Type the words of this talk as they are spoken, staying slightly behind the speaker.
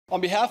On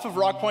behalf of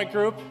Rock Point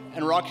Group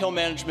and Rock Hill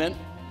Management,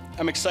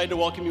 I'm excited to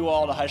welcome you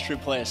all to High Street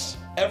Place.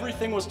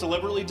 Everything was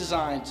deliberately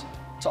designed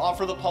to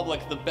offer the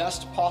public the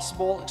best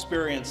possible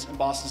experience in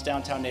Boston's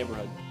downtown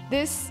neighborhood.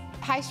 This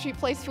High Street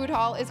Place food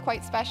hall is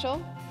quite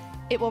special.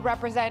 It will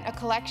represent a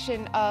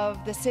collection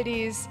of the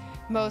city's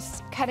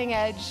most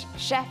cutting-edge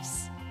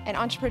chefs and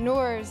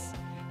entrepreneurs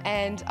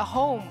and a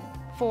home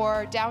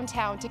for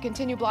downtown to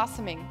continue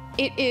blossoming.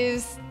 It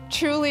is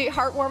truly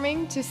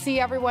heartwarming to see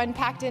everyone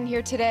packed in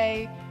here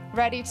today,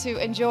 ready to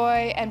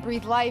enjoy and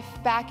breathe life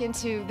back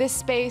into this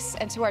space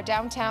and to our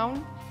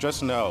downtown.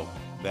 Just know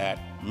that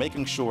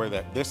making sure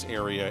that this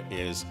area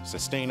is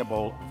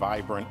sustainable,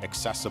 vibrant,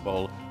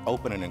 accessible,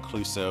 open and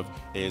inclusive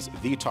is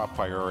the top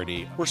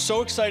priority. We're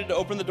so excited to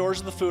open the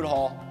doors of the food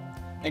hall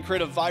and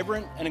create a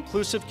vibrant and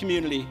inclusive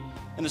community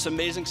in this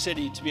amazing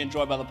city to be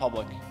enjoyed by the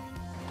public.